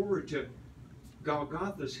fast forward to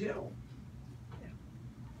Golgotha's hill,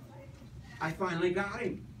 I finally got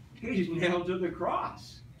him. He's nailed to the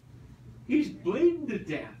cross. He's bleeding to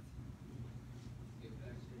death.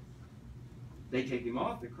 They take him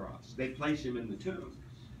off the cross. They place him in the tomb.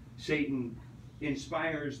 Satan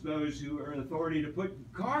inspires those who are in authority to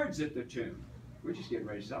put guards at the tomb. We're just getting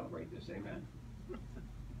ready to celebrate this, amen?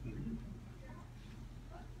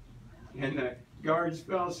 And the guards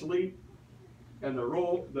fell asleep, and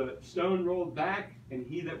the stone rolled back, and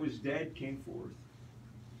he that was dead came forth.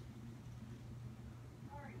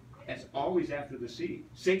 That's always after the seed.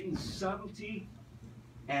 Satan's subtlety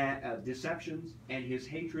and deceptions and his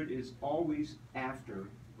hatred is always after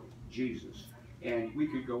Jesus. And we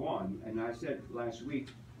could go on. And I said last week,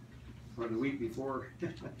 or the week before,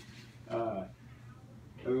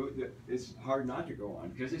 it's hard not to go on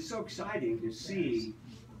because it's so exciting to see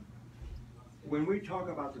when we talk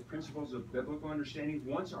about the principles of biblical understanding.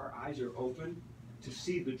 Once our eyes are open to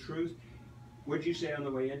see the truth, what'd you say on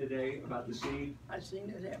the way in today about the seed? I've seen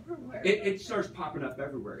it everywhere. It starts popping up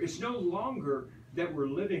everywhere. It's no longer that we're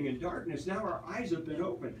living in darkness. Now our eyes have been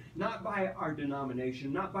opened, not by our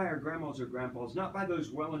denomination, not by our grandmas or grandpas, not by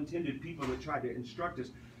those well-intended people that try to instruct us,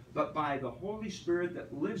 but by the Holy Spirit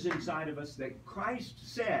that lives inside of us, that Christ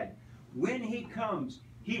said, when he comes,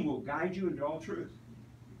 he will guide you into all truth.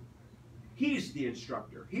 He's the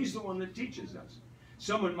instructor. He's the one that teaches us.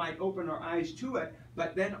 Someone might open our eyes to it,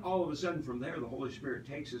 but then all of a sudden from there, the Holy Spirit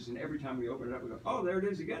takes us, and every time we open it up, we go, oh, there it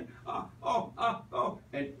is again. Oh.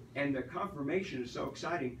 And the confirmation is so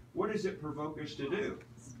exciting. What does it provoke us to do?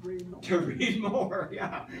 Read more. To read more,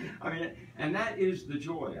 yeah. I mean, and that is the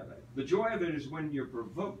joy of it. The joy of it is when you're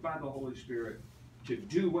provoked by the Holy Spirit to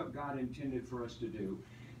do what God intended for us to do.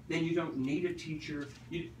 Then you don't need a teacher.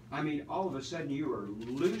 All of a sudden you are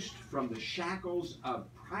loosed from the shackles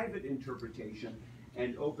of private interpretation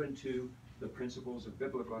and open to the principles of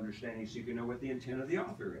biblical understanding so you can know what the intent of the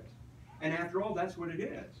author is. And after all, that's what it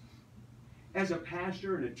is. As a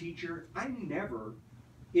pastor and a teacher, I never,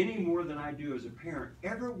 any more than I do as a parent,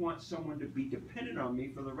 ever want someone to be dependent on me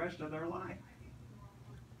for the rest of their life.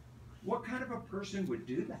 What kind of a person would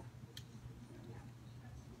do that?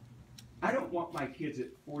 I don't want my kids at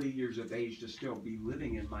 40 years of age to still be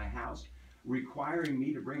living in my house, requiring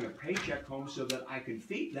me to bring a paycheck home so that I can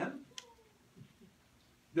feed them.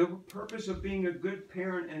 The purpose of being a good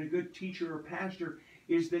parent and a good teacher or pastor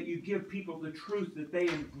is that you give people the truth that they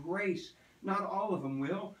embrace. Not all of them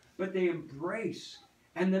will, but they embrace.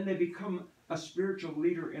 And then they become a spiritual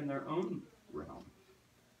leader in their own realm.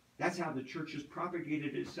 That's how the church has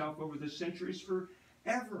propagated itself over the centuries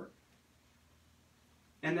forever.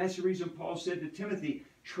 And that's the reason Paul said to Timothy,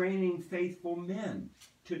 training faithful men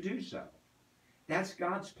to do so. That's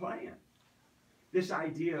God's plan. This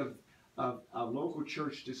idea of a local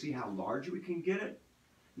church to see how large we can get it.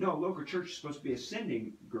 No, a local church is supposed to be a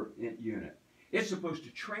sending unit. It's supposed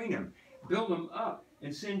to train them, build them up,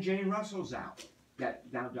 and send Jane Russells out.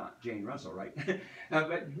 Now, not Jane Russell, right?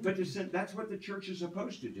 but to send, that's what the church is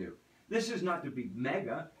supposed to do. This is not to be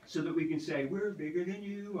mega so that we can say, we're bigger than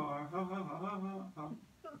you are. Ha, ha, ha, ha, ha, ha.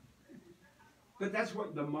 But that's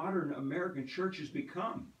what the modern American church has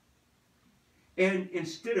become. And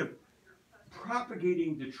instead of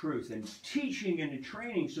propagating the truth and teaching and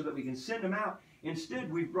training so that we can send them out,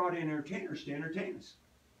 instead we've brought in entertainers to entertain us.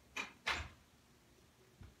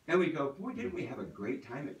 And we go, boy, didn't we have a great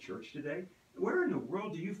time at church today? Where in the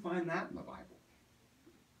world do you find that in the Bible?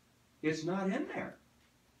 It's not in there.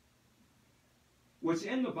 What's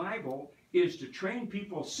in the Bible is to train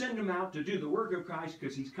people, send them out to do the work of Christ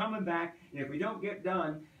because he's coming back, and if we don't get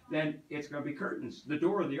done, then it's going to be curtains. The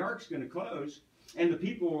door of the ark's going to close, and the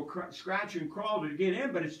people will scratch and crawl to get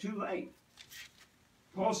in, but it's too late.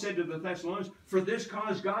 Paul said to the Thessalonians, for this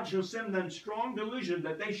cause God shall send them strong delusion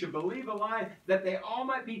that they should believe a lie, that they all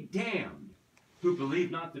might be damned who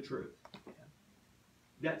believe not the truth.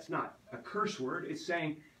 That's not a curse word. It's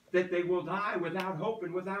saying that they will die without hope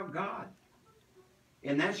and without God.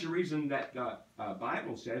 And that's the reason that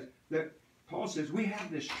Bible says, that Paul says, we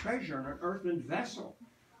have this treasure in an earthen vessel.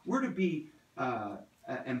 We're to be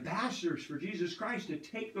ambassadors for Jesus Christ, to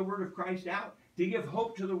take the word of Christ out, to give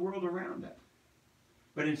hope to the world around us.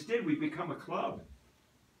 But instead, we become a club.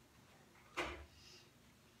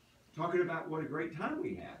 Talking about what a great time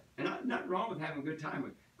we had. And I'm not wrong with having a good time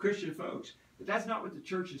with Christian folks, but that's not what the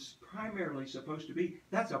church is primarily supposed to be.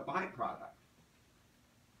 That's a byproduct.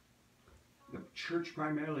 The church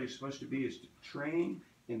primarily is supposed to be is to train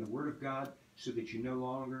in the Word of God so that you no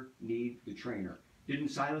longer need the trainer. Didn't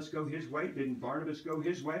Silas go his way? Didn't Barnabas go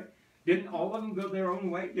his way? Didn't all of them go their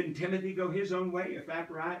own way? Didn't Timothy go his own way?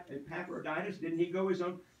 Epaphroditus, didn't he go his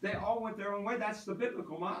own? They all went their own way. That's the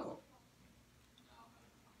biblical model.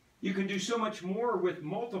 You can do so much more with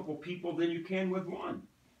multiple people than you can with one.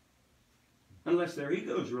 Unless their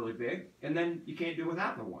ego is really big, and then you can't do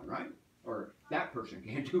without the one, right? Or that person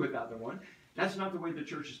can't do without the one. That's not the way the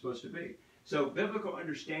church is supposed to be. So biblical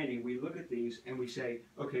understanding, we look at these and we say,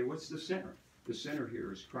 okay, what's the center? The center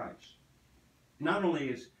here is Christ. Not only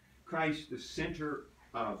is Christ the center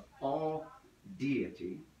of all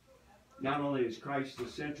deity. Not only is Christ the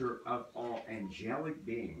center of all angelic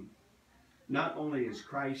being, not only is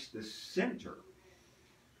Christ the center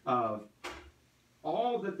of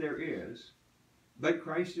all that there is, but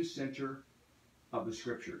Christ is center of the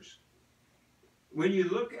Scriptures. When you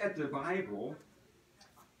look at the Bible,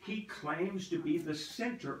 he claims to be the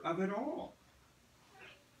center of it all.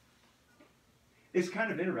 It's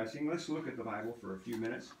kind of interesting. Let's look at the Bible for a few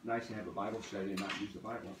minutes. Nice to have a Bible study and not use the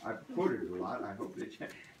Bible. I've quoted it a lot. I hope that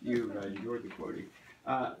you enjoyed the quoting.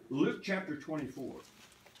 Luke chapter 24.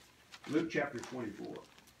 Luke chapter 24.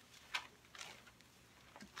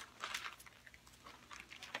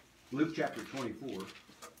 Luke chapter 24.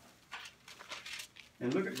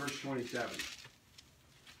 And look at verse 27.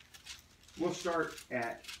 We'll start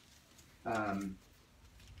at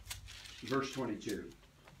verse 22.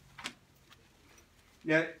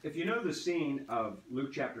 Now, if you know the scene of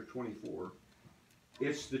Luke chapter 24,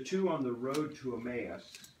 it's the two on the road to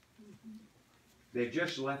Emmaus. They've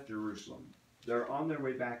just left Jerusalem. They're on their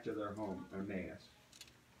way back to their home, Emmaus.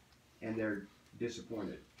 And they're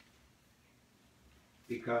disappointed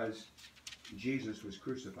because Jesus was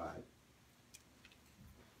crucified.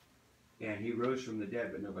 And he rose from the dead,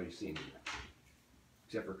 but nobody's seen him yet.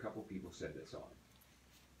 Except for a couple people said they saw him.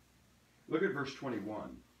 Look at verse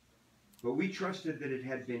 21. But we trusted that it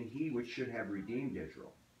had been he which should have redeemed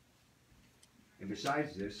Israel. And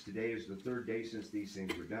besides this, today is the third day since these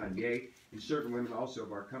things were done. Yea, and certain women also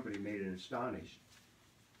of our company made an astonished,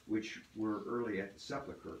 which were early at the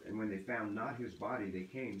sepulchre. And when they found not his body, they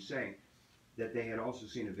came, saying that they had also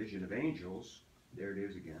seen a vision of angels, there it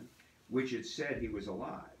is again, which had said he was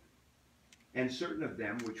alive. And certain of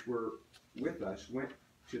them which were with us went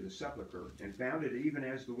to the sepulchre, and found it even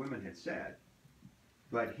as the women had said.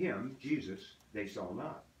 But him, Jesus, they saw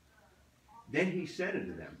not. Then he said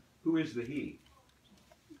unto them, who is the he?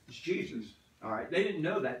 It's Jesus. All right, they didn't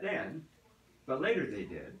know that then, but later they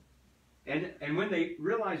did. And when they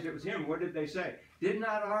realized it was him, what did they say? Did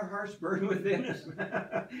not our hearts burn within us?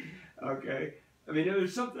 Okay. I mean, there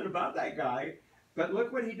was something about that guy, but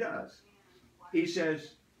look what he does. He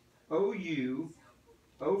says, O you,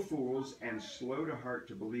 O fools, and slow to heart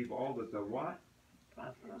to believe all that the what?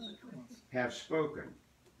 Have spoken.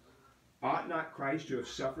 Ought not Christ to have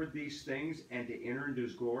suffered these things and to enter into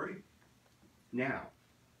his glory? Now,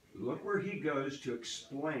 look where he goes to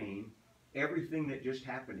explain everything that just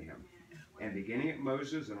happened to him. And beginning at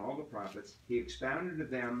Moses and all the prophets, he expounded to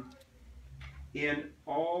them in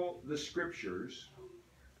all the scriptures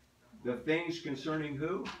the things concerning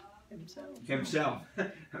who? Himself.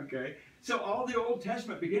 Okay. So all the Old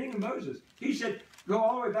Testament, beginning of Moses, he said, go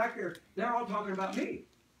all the way back here. They're all talking about me.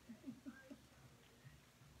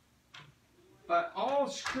 But all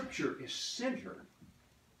Scripture is centered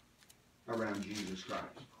around Jesus Christ.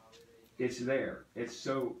 It's there. It's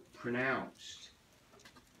so pronounced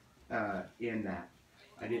in that.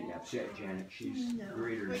 I didn't upset Janet. She's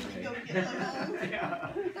greater today.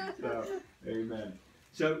 Yeah. So, amen.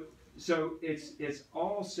 So it's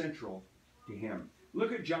all central to him.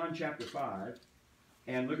 Look at John chapter 5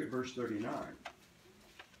 and look at verse 39.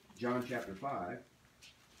 John chapter 5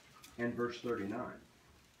 and verse 39.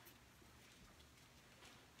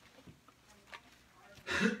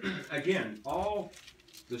 Again, all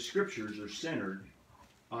the scriptures are centered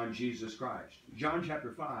on Jesus Christ. John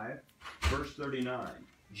chapter 5, verse 39.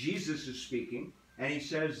 Jesus is speaking, and he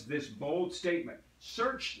says this bold statement,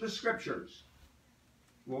 search the scriptures.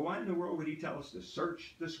 Well, why in the world would he tell us to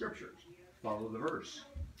search the scriptures? Follow the verse.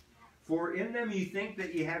 For in them you think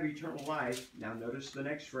that ye have eternal life. Now notice the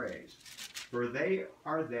next phrase. For they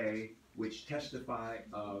are they which testify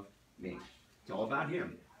of me. It's all about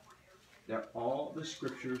him. All the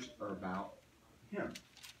scriptures are about him.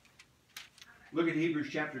 Look at Hebrews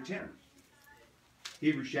chapter 10.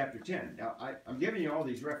 Hebrews chapter 10. Now, I'm giving you all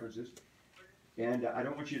these references, and I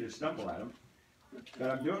don't want you to stumble at them, but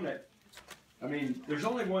I'm doing it. I mean, there's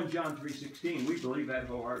only one John 3:16. We believe that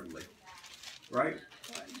wholeheartedly, right?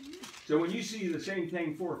 So when you see the same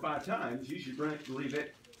thing 4 or 5 times, you should believe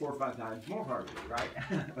it 4 or 5 times more heartily, right?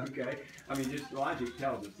 Okay? I mean, just logic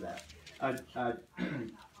tells us that.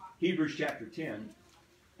 Hebrews chapter 10,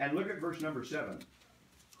 and look at verse number 7.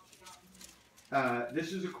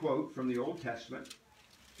 This is a quote from the Old Testament,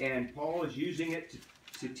 and Paul is using it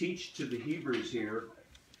to teach to the Hebrews here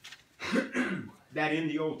that in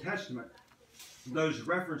the Old Testament, those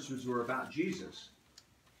references were about Jesus.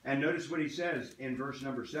 And notice what he says in verse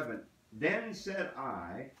number 7. Then said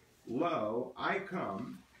I, lo, I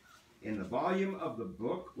come in the volume of the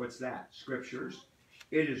book, what's that? Scriptures.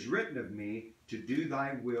 It is written of me to do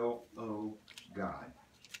thy will, O God.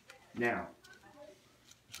 Now,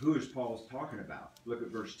 Who is Paul talking about? Look at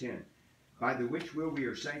verse 10. By the which will we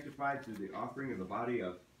are sanctified through the offering of the body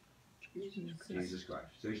of Jesus Christ.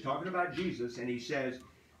 So he's talking about Jesus, and he says,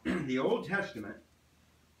 the Old Testament,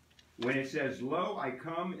 when it says, lo, I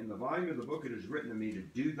come, in the volume of the book it is written to me to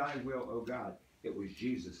do thy will, O God, it was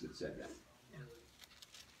Jesus that said that.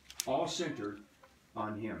 All centered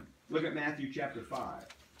on him. Look at Matthew chapter 5.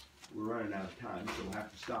 We're running out of time, so we'll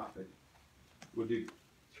have to stop, but we'll do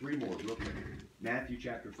 3 more real quick. Matthew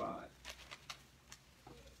chapter 5.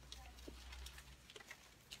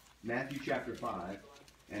 Matthew chapter 5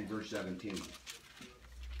 and verse 17.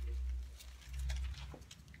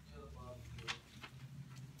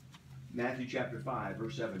 Matthew chapter 5,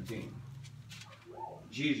 verse 17.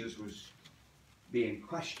 Jesus was being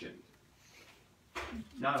questioned,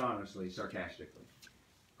 not honestly, sarcastically,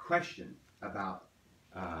 questioned about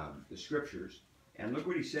the scriptures. And look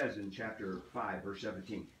what he says in chapter 5, verse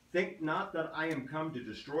 17. Think not that I am come to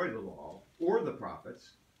destroy the law or the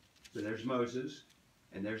prophets. So there's Moses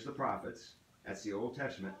and there's the prophets. That's the Old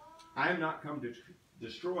Testament. I am not come to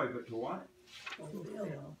destroy, but to what?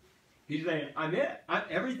 Fulfill. He's saying, I'm it.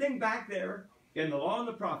 Everything back there in the law and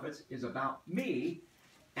the prophets is about me,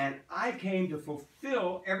 and I came to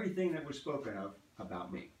fulfill everything that was spoken of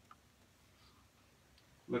about me.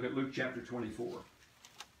 Look at Luke chapter 24.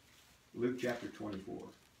 Luke chapter 24.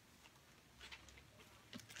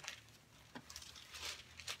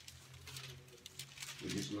 We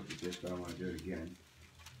just looked at this, but I want to do it again.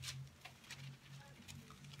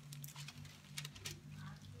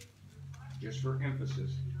 Just for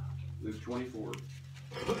emphasis, Luke 24.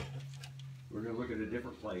 We're going to look at a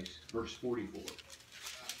different place, verse 44.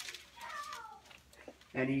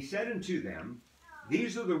 And he said unto them,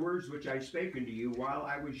 these are the words which I spake unto you while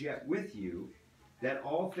I was yet with you, that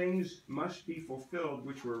all things must be fulfilled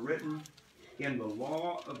which were written in the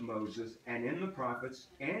law of Moses and in the prophets,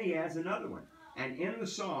 and he adds another one, and in the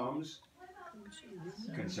Psalms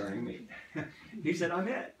concerning me. He said, I'm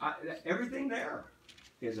it. Everything there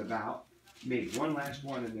is about me. One last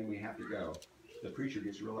one, and then we have to go. The preacher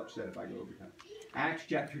gets real upset if I go over time. Acts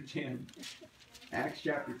chapter 10. Acts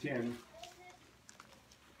chapter 10.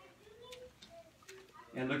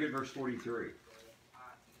 And look at verse 43.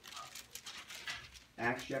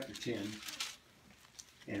 Acts chapter 10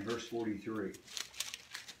 and verse 43.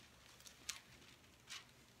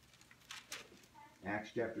 Acts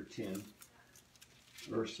chapter 10,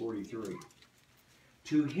 verse 43.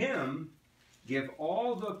 To him give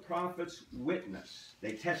all the prophets witness,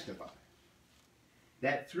 they testify,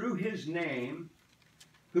 that through his name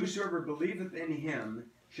whosoever believeth in him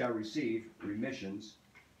shall receive remission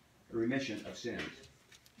of sins.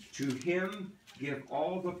 To him give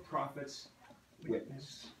all the prophets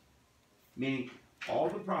witness. Meaning all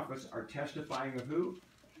the prophets are testifying of who?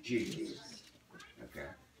 Jesus. Okay.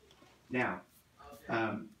 Now,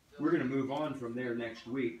 we're going to move on from there next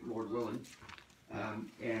week, Lord willing,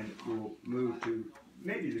 and we'll move to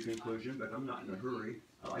maybe the conclusion, but I'm not in a hurry.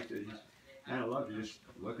 I like to just, kind of love to just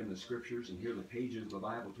look in the scriptures and hear the pages of the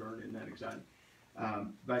Bible turn. Isn't that exciting?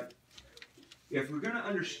 But if we're going to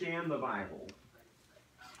understand the Bible,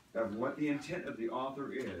 of what the intent of the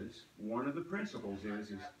author is, one of the principles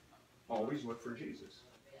is always look for Jesus.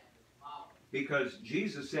 Because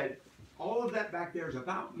Jesus said, all of that back there is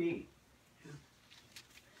about me.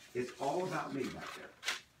 It's all about me back there.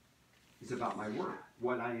 It's about my work,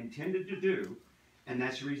 what I intended to do, and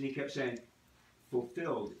that's the reason he kept saying,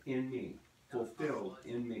 fulfilled in me, fulfilled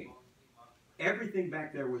in me. Everything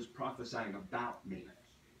back there was prophesying about me,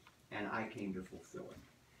 and I came to fulfill it.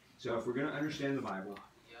 So if we're going to understand the Bible,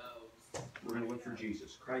 we're going to look for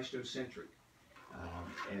Jesus, Christocentric,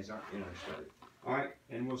 in our study. All right,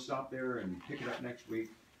 and we'll stop there and pick it up next week.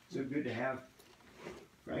 So good to have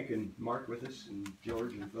Frank and Mark with us, and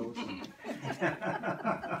George and Phyllis.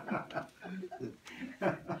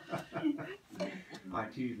 I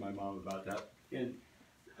teased my mom about that. And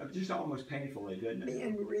just almost painfully, didn't it? Me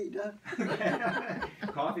and Rita.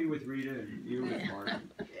 Coffee with Rita and you with Mark.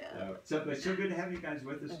 Yeah. So it's so good to have you guys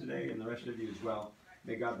with us today, and the rest of you as well.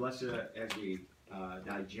 May God bless us as we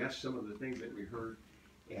digest some of the things that we heard,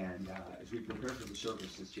 and as we prepare for the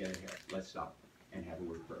service that's yet ahead. Let's stop and have a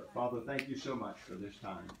word of prayer. Father, thank you so much for this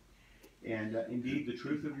time, and indeed the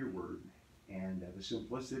truth of your word, and the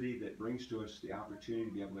simplicity that brings to us the opportunity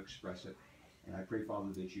to be able to express it. And I pray,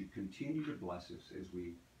 Father, that you continue to bless us as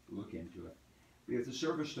we look into it. We have the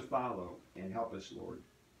service to follow, and help us, Lord.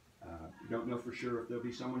 We don't know for sure if there'll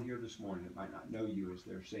be someone here this morning that might not know you as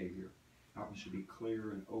their Savior. Help us to be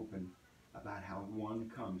clear and open about how one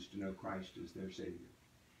comes to know Christ as their Savior.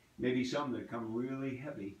 Maybe some that come really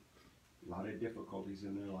heavy a lot of difficulties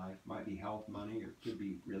in their life. Might be health, money, or could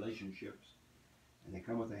be relationships. And they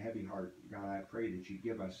come with a heavy heart. God, I pray that you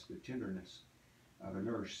give us the tenderness of a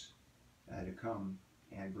nurse to come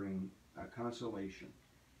and bring a consolation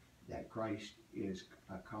that Christ is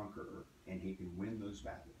a conqueror and he can win those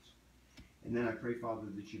battles. And then I pray, Father,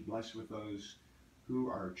 that you bless with those who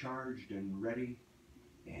are charged and ready.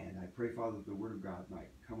 And I pray, Father, that the Word of God might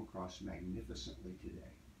come across magnificently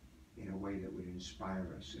today in a way that would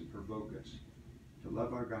inspire us and provoke us to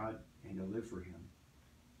love our God and to live for him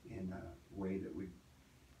in a way that would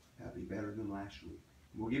be better than last week.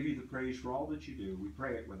 We'll give you the praise for all that you do. We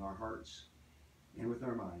pray it with our hearts and with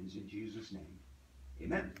our minds in Jesus' name.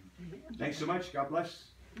 Amen. Thanks so much. God bless.